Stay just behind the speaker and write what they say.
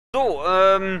So,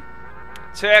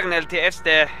 zu Ehren LTFs,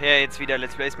 der ja jetzt wieder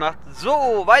Let's Plays macht.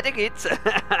 So, weiter geht's.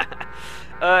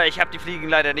 Ich habe die Fliegen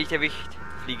leider nicht erwischt.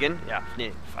 Fliegen? Ja,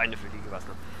 nee, eine Fliege war es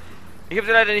noch. Ich habe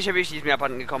sie leider nicht erwischt, die ist mir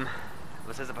abhanden gekommen.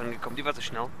 Was ist abhanden gekommen? Die war so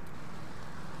schnell.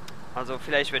 Also,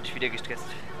 vielleicht werde ich wieder gestresst.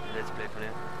 Let's Play von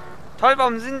der. Toll,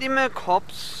 warum sind immer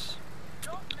Cops?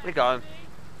 Egal.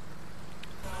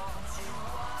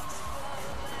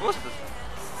 Wo ist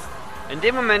das? In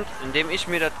dem Moment, in dem ich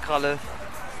mir das kralle,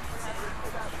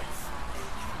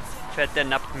 fährt der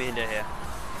Nappt mir hinterher.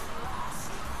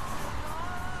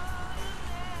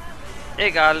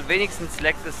 Egal, wenigstens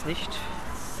leckt es nicht.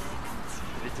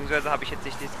 Beziehungsweise habe ich jetzt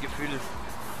nicht das Gefühl,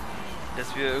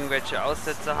 dass wir irgendwelche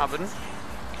Aussätze haben.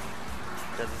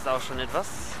 Das ist auch schon etwas.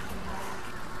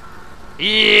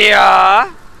 Ja!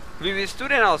 Wie bist du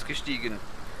denn ausgestiegen?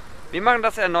 Wir machen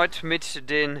das erneut mit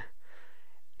den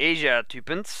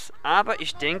Asia-Typens. Aber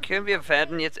ich denke, wir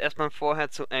werden jetzt erstmal vorher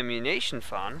zu Ammunition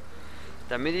fahren.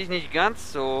 Damit ich nicht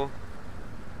ganz so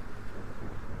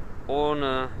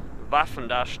ohne Waffen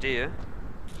da stehe.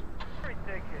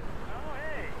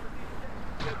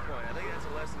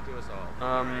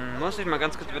 Muss ich mal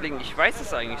ganz kurz überlegen. Ich weiß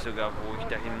es eigentlich sogar, wo ich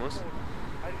dahin muss.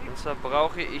 Und zwar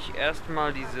brauche ich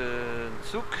erstmal diesen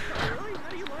Zug.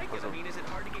 Also,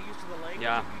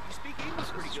 ja,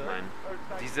 das ist, ich meine.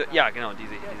 Ja, genau,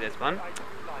 diese S-Bahn.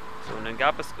 So, und dann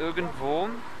gab es irgendwo,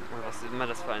 was immer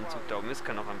das für ein Zug da oben ist,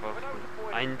 kann auch einfach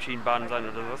eine Schienenbahn sein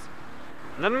oder was.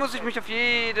 Und dann muss ich mich auf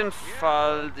jeden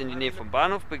Fall in die Nähe vom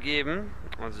Bahnhof begeben,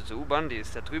 also zur U-Bahn, die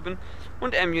ist da drüben.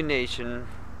 Und Ammunition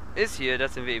ist hier, da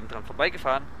sind wir eben dran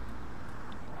vorbeigefahren.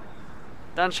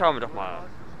 Dann schauen wir doch mal.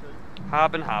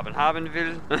 Haben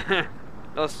will.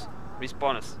 Los,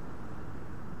 respawn es.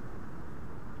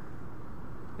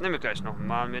 Nehmen wir gleich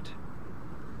nochmal mit.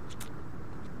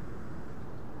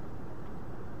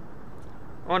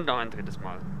 Und noch ein drittes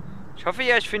Mal. Ich hoffe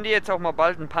ja, ich finde jetzt auch mal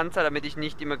bald einen Panzer, damit ich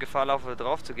nicht immer Gefahr laufe,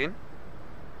 drauf zu gehen.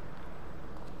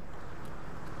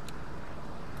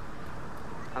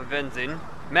 Aber wir werden sehen.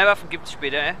 Mehr Waffen gibt es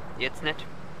später, jetzt nicht.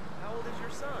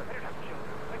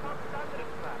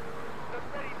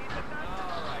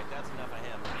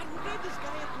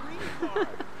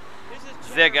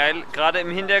 Sehr geil. Gerade im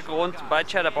Hintergrund bei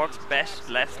Chatterbox basht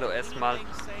Laszlo erstmal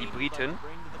die Briten.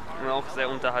 Und auch sehr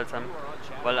unterhaltsam.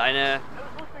 Weil eine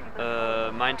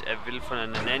meint, er will von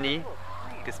einer Nanny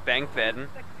gespankt werden.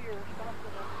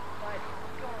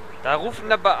 Da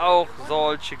rufen aber auch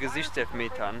solche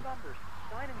Gesichtselfmeter an.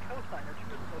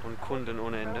 Und Kunden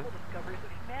ohne Ende.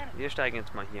 Wir steigen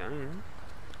jetzt mal hier ein.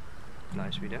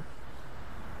 Gleich wieder.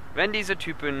 Wenn diese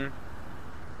Typen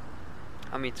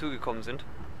an mich zugekommen sind.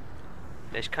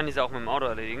 Ich kann diese auch mit dem Auto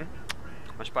erledigen.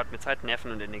 Man spart mir Zeit,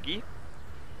 Nerven und Energie.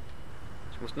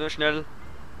 Ich muss nur schnell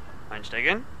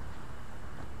einsteigen.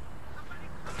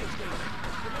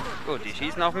 Gut, die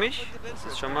schießen auf mich. Das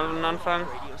ist schon mal ein Anfang.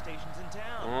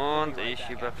 Und ich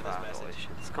überfahre euch.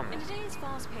 Jetzt komm.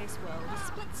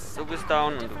 Du bist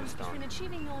down und du bist down.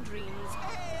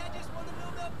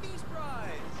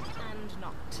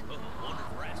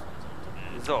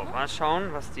 So, mal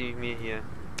schauen, was die mir hier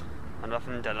an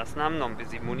Waffen hinterlassen haben. Noch ein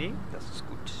bisschen Muni. Das ist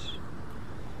gut.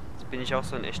 Jetzt bin ich auch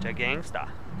so ein echter Gangster.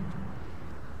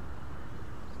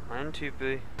 Ein Typ.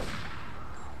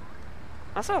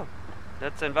 Achso, der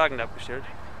hat seinen Wagen da abgestellt.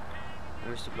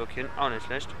 Er müsste blockieren. Auch nicht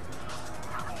schlecht.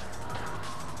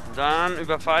 Dann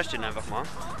überfahre ich den einfach mal.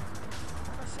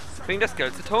 Bring das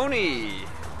Geld zu Tony.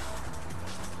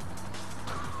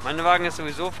 Mein Wagen ist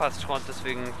sowieso fast Schrott,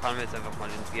 deswegen fahren wir jetzt einfach mal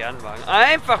den Gernwagen.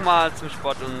 Einfach mal zum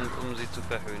Sport, um sie zu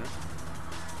verhöhnen.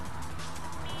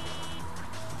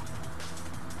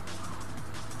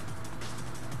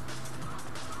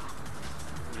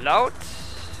 Laut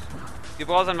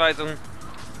Gebrauchsanweisung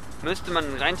müsste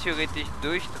man rein theoretisch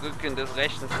Durchdrücken des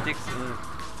rechten Sticks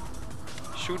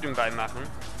in Shooting beimachen.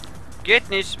 Geht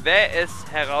nicht, wer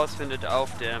es herausfindet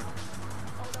auf der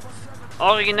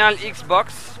Original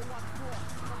Xbox.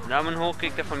 Daumen hoch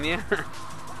kriegt er von mir.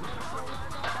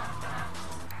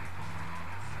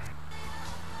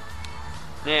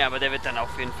 Nee, aber der wird dann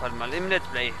auf jeden Fall mal im Let's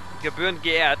Play gebührend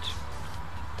geehrt,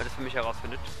 weil das für mich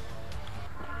herausfindet.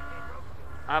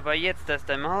 Aber jetzt erst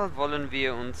einmal wollen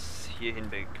wir uns hierhin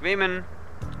bequemen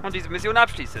und diese Mission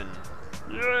abschließen.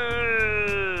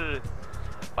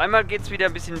 Auf einmal geht es wieder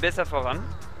ein bisschen besser voran.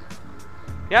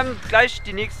 Wir haben gleich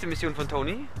die nächste Mission von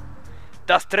Tony.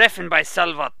 Das Treffen bei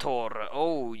Salvatore.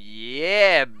 Oh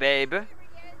yeah, baby.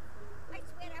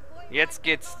 Jetzt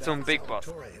geht's zum Big Boss.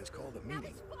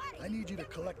 I need you to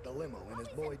collect the limo and his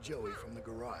boy Joey from the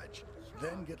garage.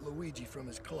 Then get Luigi from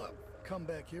his club. Come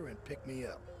back here and pick me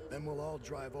up. Then we'll all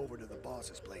drive over to the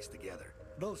boss's place together.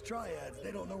 Those triads,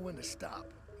 they don't know when to stop.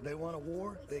 They want a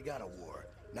war, they got a war.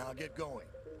 Now get going.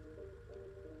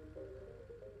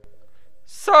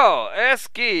 So,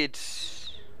 es geht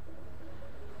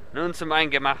nun zum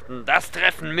Eingemachten. Das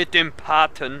Treffen mit dem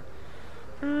Paten.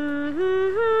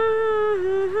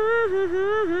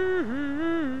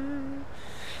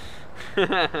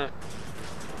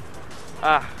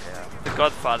 Ach ja, The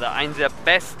Godfather, einen der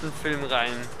besten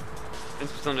Filmreihen.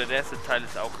 Insbesondere der erste Teil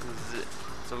ist auch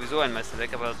sowieso ein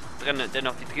Meisterwerk, aber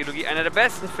dennoch die Trilogie, einer der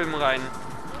besten Filmreihen,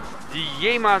 die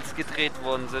jemals gedreht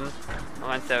worden sind. Noch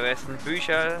eines der besten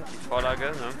Bücher, die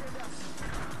Vorlage, ne,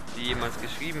 die jemals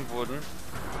geschrieben wurden.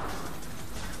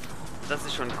 Das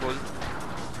ist schon Kult.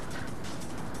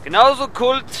 Genauso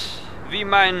Kult wie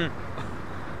mein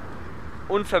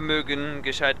Unvermögen,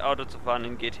 gescheit Auto zu fahren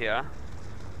in GTA.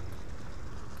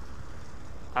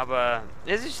 Aber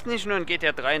es ist nicht nur in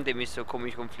GTA 3, in dem ich so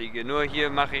komisch rumfliege. Nur hier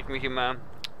mache ich mich immer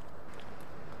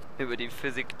über die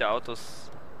Physik der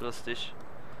Autos lustig.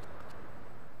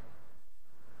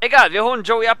 Egal, wir holen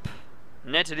Joey ab.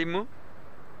 Nette Limo.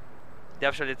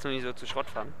 Darf ich halt jetzt noch nicht so zu Schrott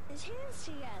fahren.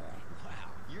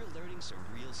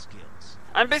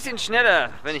 Ein bisschen schneller,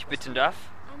 wenn ich bitten darf.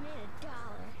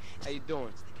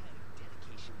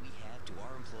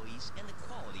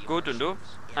 Gut, und du?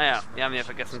 Ah ja, wir haben ja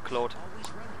vergessen, Claude.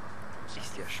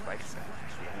 Ist ja schweigsam.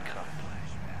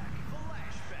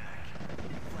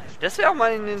 Das wäre auch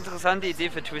mal eine interessante Idee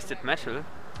für Twisted Metal.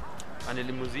 Eine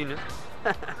Limousine.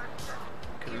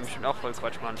 Können wir bestimmt auch voll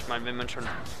Quatsch machen. Ich meine, wenn man schon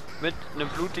mit einem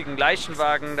blutigen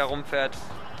Leichenwagen da rumfährt.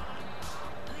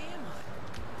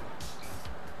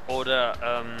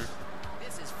 Oder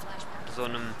so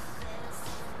einem,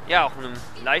 ja, auch einem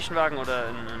Leichenwagen oder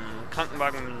einem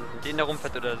Krankenwagen, mit denen da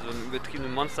rumfährt, oder so einem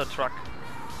übertriebenen Monster-Truck,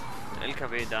 ein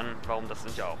LKW, dann warum das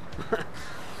nicht auch.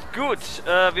 Gut,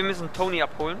 wir müssen Tony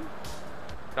abholen,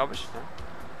 glaube ich. Ne?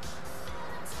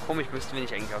 Komisch, müssten wir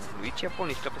nicht eigentlich auch Luigi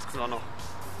abholen? Ich glaube, das kommt auch noch.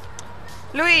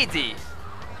 Luigi!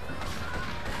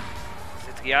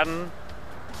 Die Triaden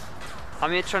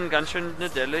haben jetzt schon ganz schön eine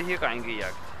Delle hier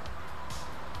reingejagt.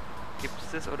 Gibt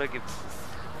es das oder gibt es das?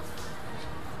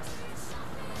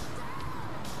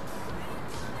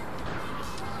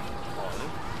 Toll.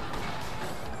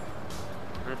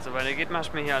 Wenn es so weitergeht,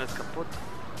 machst du mir hier alles kaputt.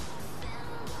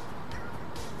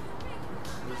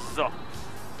 So.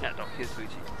 Ja doch, hier ist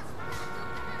Luigi.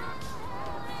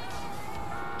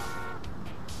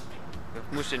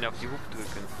 Ich muss den auf die Hub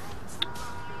drücken.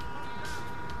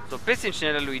 So, ein bisschen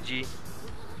schneller, Luigi.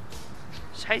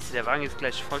 Scheiße, der Wagen ist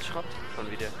gleich voll Schrott. Schon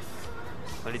wieder.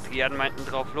 Weil die Triaden meinten,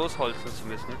 drauf losholzen zu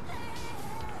müssen.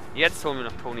 Jetzt holen wir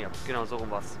noch Tony ab. Genau, so rum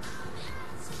war's.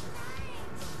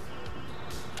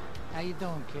 How you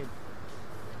doing, kid?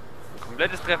 Ein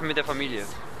komplettes Treffen mit der Familie.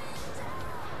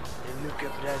 Der Luca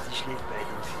Brasi schläft bei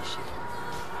den Fischen.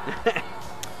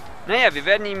 Naja, wir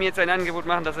werden ihm jetzt ein Angebot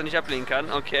machen, das er nicht ablehnen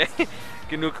kann. Okay.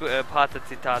 Genug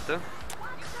Pate-Zitate.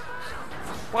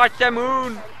 Watch the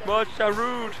moon, watch the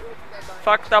road,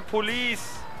 fuck the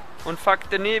police und fuck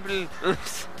the Nebel.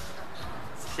 Ich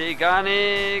seh gar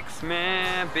nichts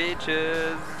mehr,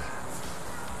 Bitches.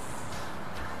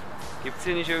 Gibt's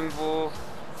hier nicht irgendwo?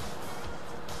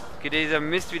 Geht dieser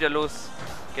Mist wieder los?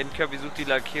 Kirby sucht die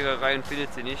Lackiererei und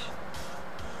findet sie nicht.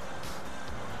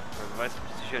 Wer weiß,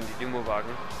 sicher in die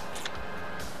Limo-Wagen.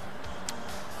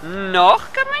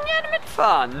 Noch kann man ja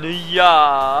mitfahren.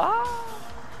 Ja.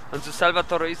 Und zu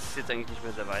Salvatore ist es jetzt eigentlich nicht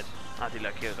mehr sehr weit. Ah, die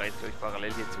Lackiererei ist, glaube ich,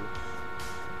 parallel hierzu.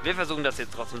 Wir versuchen das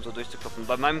jetzt trotzdem so durchzukloppen.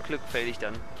 Bei meinem Glück fail ich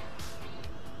dann.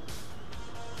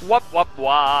 Wap, wap,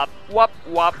 wap. Wap,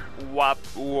 wap, wap,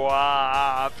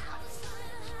 wap.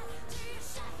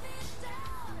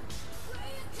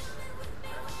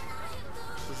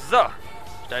 So.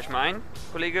 Steig mal ein,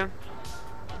 Kollege.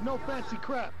 No fancy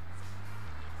crap.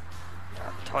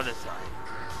 Ja, tolles Sein.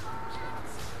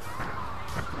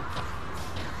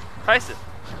 Scheiße.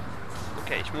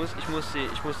 Okay, ich muss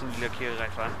in die Lackiererei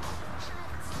fahren.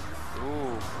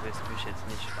 Oh, du wirst mich jetzt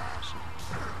nicht verarschen.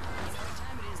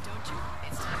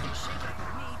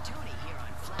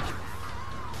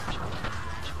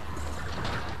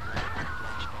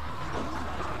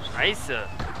 Scheiße.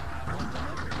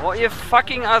 Oh, ihr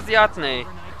fucking Asiaten, ey.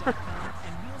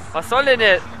 Was soll denn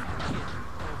der?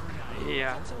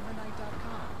 Ja.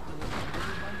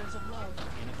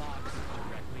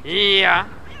 Ja.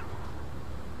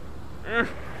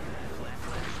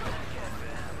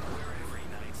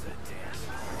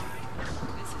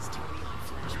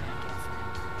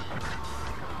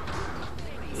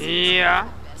 Ja.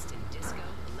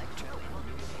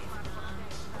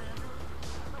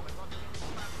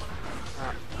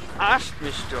 Arscht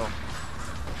mich doch.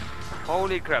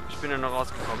 Holy crap, ich bin ja noch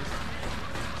rausgekommen.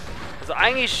 Also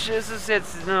eigentlich ist es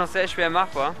jetzt nur noch sehr schwer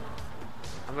machbar.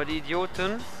 Aber die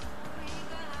Idioten...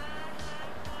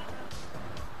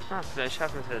 Ah, vielleicht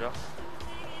schaffen wir es ja doch.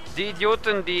 Die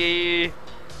Idioten, die...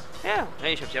 Ja,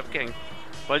 nee, ich hab sie abgehängt.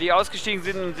 Weil die ausgestiegen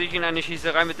sind und sich in eine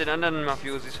Schießerei mit den anderen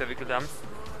Mafiosis verwickelt haben.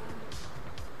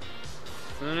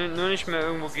 Nur nicht mehr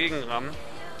irgendwo gegenrammen.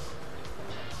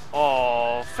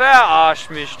 Oh, verarsch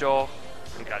mich doch.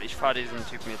 Egal, ich fahre diesen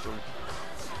Typen jetzt um.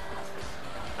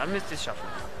 Dann müsst ihr es schaffen.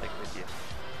 Weg mit dir.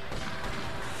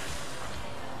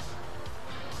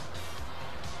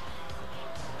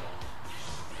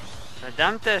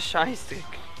 Verdammter Scheißdreck.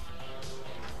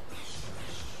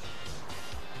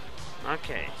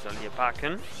 Okay, ich soll hier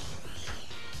parken.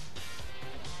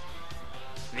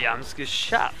 Wir haben es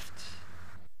geschafft.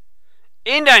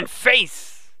 In dein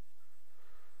Face!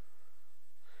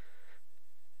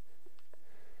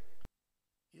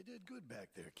 You did good back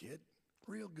there, kid.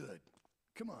 Real good.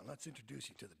 Come on, let's introduce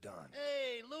you to the Don.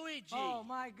 Hey, Luigi! Oh,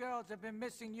 my girls have been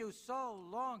missing you so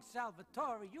long,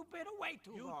 Salvatore. You've been away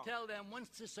too long. You tell them once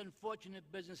this unfortunate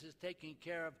business is taken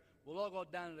care of, we'll all go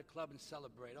down to the club and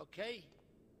celebrate, okay?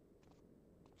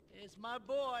 It's my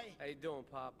boy. How you doing,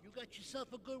 Pop? You got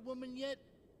yourself a good woman yet?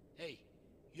 Hey,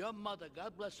 your mother,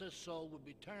 God bless her soul, would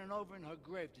be turning over in her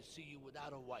grave to see you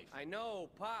without a wife. I know,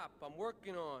 Pop. I'm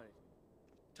working on it.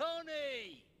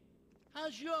 Tony!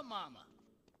 How's your mama?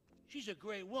 She's a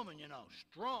great woman, you know.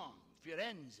 Strong.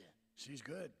 Firenze. She's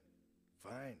good.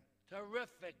 Fine.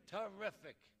 Terrific,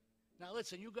 terrific. Now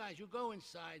listen, you guys, you go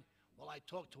inside while I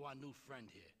talk to our new friend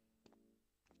here.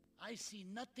 I see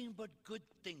nothing but good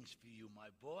things for you, my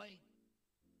boy.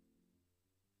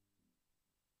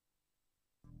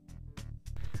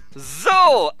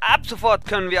 So, ab sofort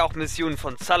können wir auch Missionen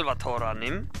von Salvatore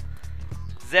annehmen.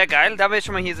 Sehr geil. Da wir jetzt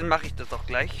schon mal hier sind, mache ich das doch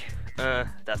gleich. Da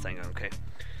ist Eingang, okay.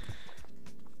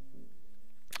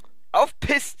 Auf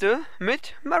Piste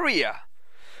mit Maria.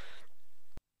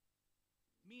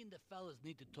 Me and the fellas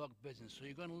need to talk business, so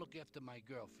you're gonna look after my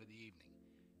girl for the evening.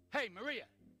 Hey, Maria,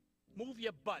 move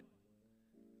your butt.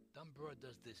 Dumb broad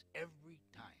does this every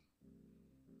time.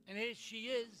 And here she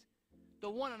is, the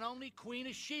one and only Queen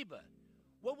of Sheba.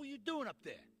 What were you doing up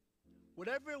there?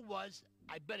 Whatever it was,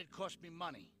 I bet it cost me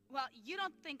money. Well, you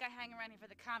don't think I hang around here for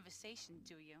the conversation,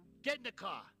 do you? Get in the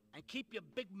car and keep your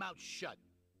big mouth shut.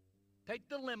 Take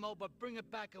the limo, but bring it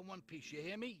back in one piece, you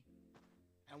hear me?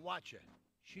 And watch her.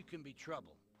 She can be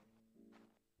trouble.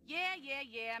 Yeah.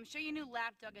 I'm sure your new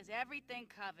lapdog has everything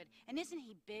covered. And isn't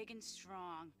he big and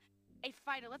strong? Hey,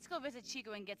 Fighter, let's go visit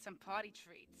Chico and get some party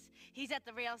treats. He's at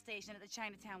the rail station at the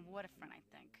Chinatown waterfront, I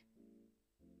think.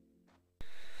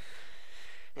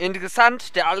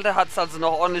 Interessant, der Alte hat es also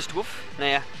noch ordentlich drauf.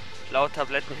 Naja, laut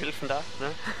Tabletten helfen da,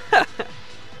 ne?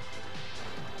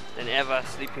 Denn er war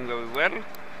sleeping very well.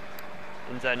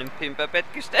 In seinem Pimperbett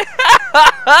gestellt.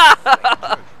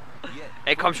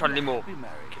 Ey, komm schon, Limo.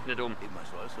 Kipp nicht um.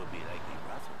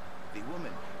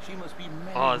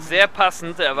 Oh, sehr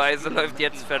passenderweise läuft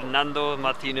jetzt Fernando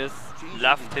Martinez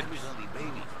Love Tips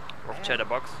auf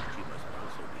Chatterbox.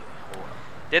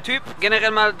 Der Typ,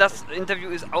 generell mal, das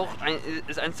Interview ist auch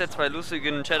ist eins der zwei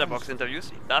lustigen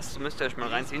Chatterbox-Interviews. Das müsst ihr euch mal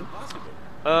reinziehen.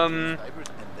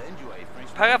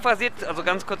 Paraphrasiert, also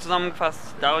ganz kurz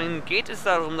zusammengefasst, darin geht es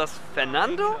darum, dass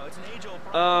Fernando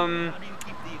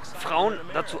Frauen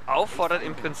dazu auffordert,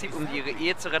 im Prinzip, um ihre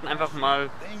Ehe zu retten, einfach mal...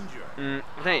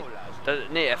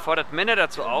 er fordert Männer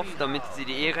dazu auf, damit sie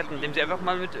die Ehe retten, indem sie einfach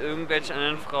mal mit irgendwelchen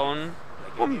anderen Frauen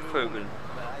rumvögeln.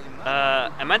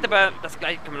 Er meint aber, das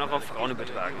gleiche kann man auch auf Frauen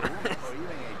übertragen.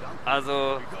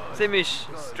 Also ziemlich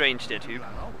strange der Typ,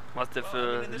 was der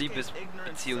für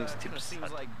Liebesbeziehungstipps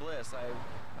hat.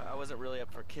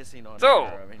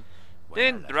 So,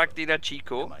 den Drug Dealer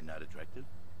Chico.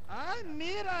 Ah,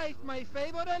 mira, it's my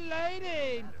favorite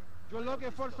lady. You're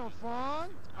looking for some fun?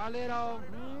 A little,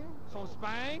 some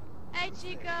spank? Hey,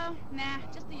 Chico. Nah,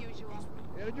 just the usual.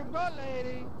 Here you go,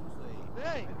 lady.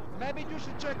 Hey, maybe you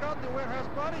should check out the warehouse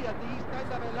party at the East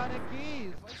End of Atlantic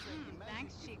Keys.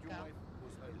 Thanks, Chico.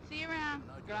 See you around.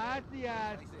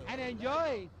 Gracias. And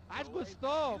enjoy. That's good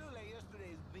stuff.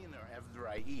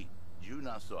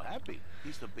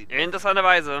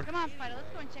 Interessanterweise. Come on, Fighter, let's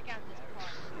go and check out this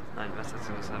party. Nein, was ist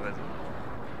interessanterweise?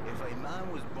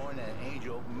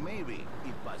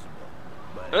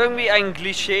 Irgendwie ein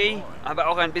Klischee, aber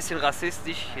auch ein bisschen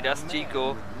rassistisch, dass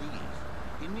Chico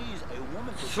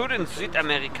zu den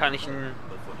südamerikanischen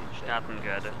Staaten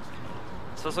gehörte.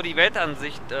 Das war so die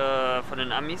Weltansicht von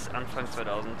den Amis Anfang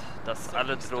 2000, dass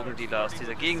alle Drogendealer aus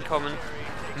dieser Gegend kommen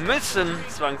müssen,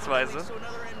 zwangsweise.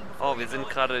 Oh, wir sind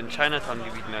gerade in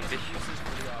Chinatown-Gebiet, merke ich.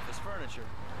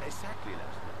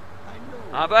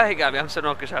 Aber egal, wir haben es ja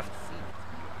noch geschafft.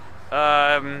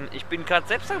 Ich bin gerade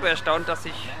selbst darüber erstaunt, dass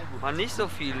ich mal nicht so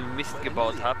viel Mist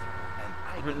gebaut habe.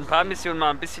 Und mit ein paar Missionen mal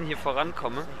ein bisschen hier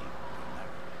vorankomme.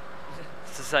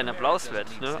 Das ist ein Applaus wert,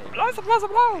 ne? Applaus, Applaus,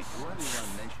 Applaus!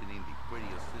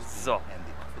 So.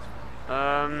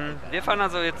 Wir fahren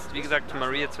also jetzt, wie gesagt,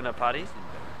 Maria zu einer Party.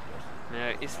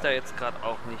 Er ist da jetzt gerade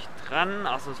auch nicht dran.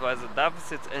 Ausnahmsweise darf es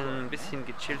jetzt ein bisschen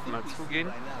gechillt mal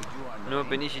zugehen. Nur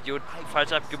bin ich Idiot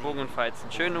falsch abgebogen und fahre jetzt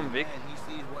einen schönen Umweg.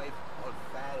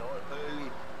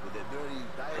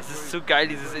 Es ist so geil,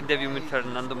 dieses Interview mit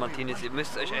Fernando Martinez. Ihr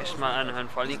müsst euch echt mal anhören,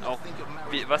 vor allem auch,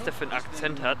 was der für einen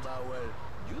Akzent hat.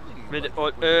 Mit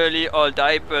all early, all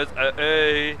diapers,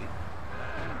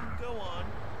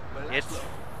 Jetzt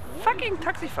fucking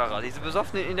Taxifahrer. Diese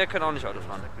besoffenen Inder können auch nicht Auto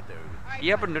fahren.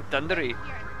 Die haben nicht andere.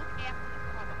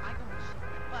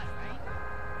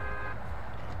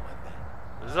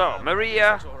 So,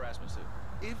 Maria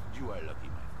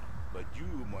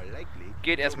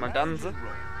geht erstmal tanzen.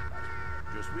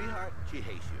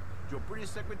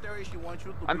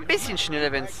 Ein bisschen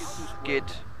schneller, wenn es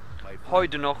geht.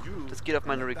 Heute noch. Das geht auf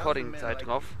meine Recording-Zeit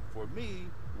drauf.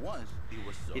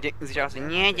 Die denken sich auch so,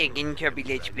 ja, der Ginter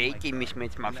Let's Play, den müssen wir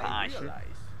jetzt mal verarschen.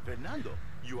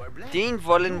 Den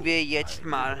wollen wir jetzt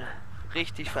mal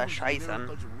richtig verscheißern.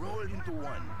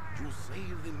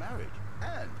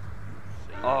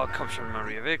 Oh, komm schon,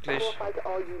 Maria, wirklich.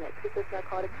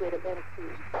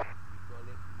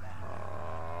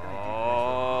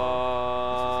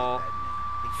 Oh,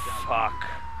 fuck.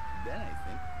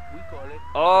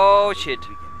 Oh, shit.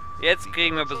 Jetzt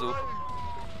kriegen wir Besuch.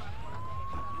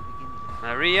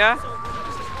 Maria?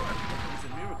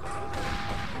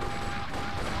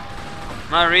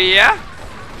 Maria?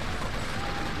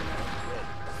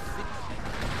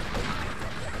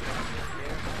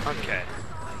 Okay.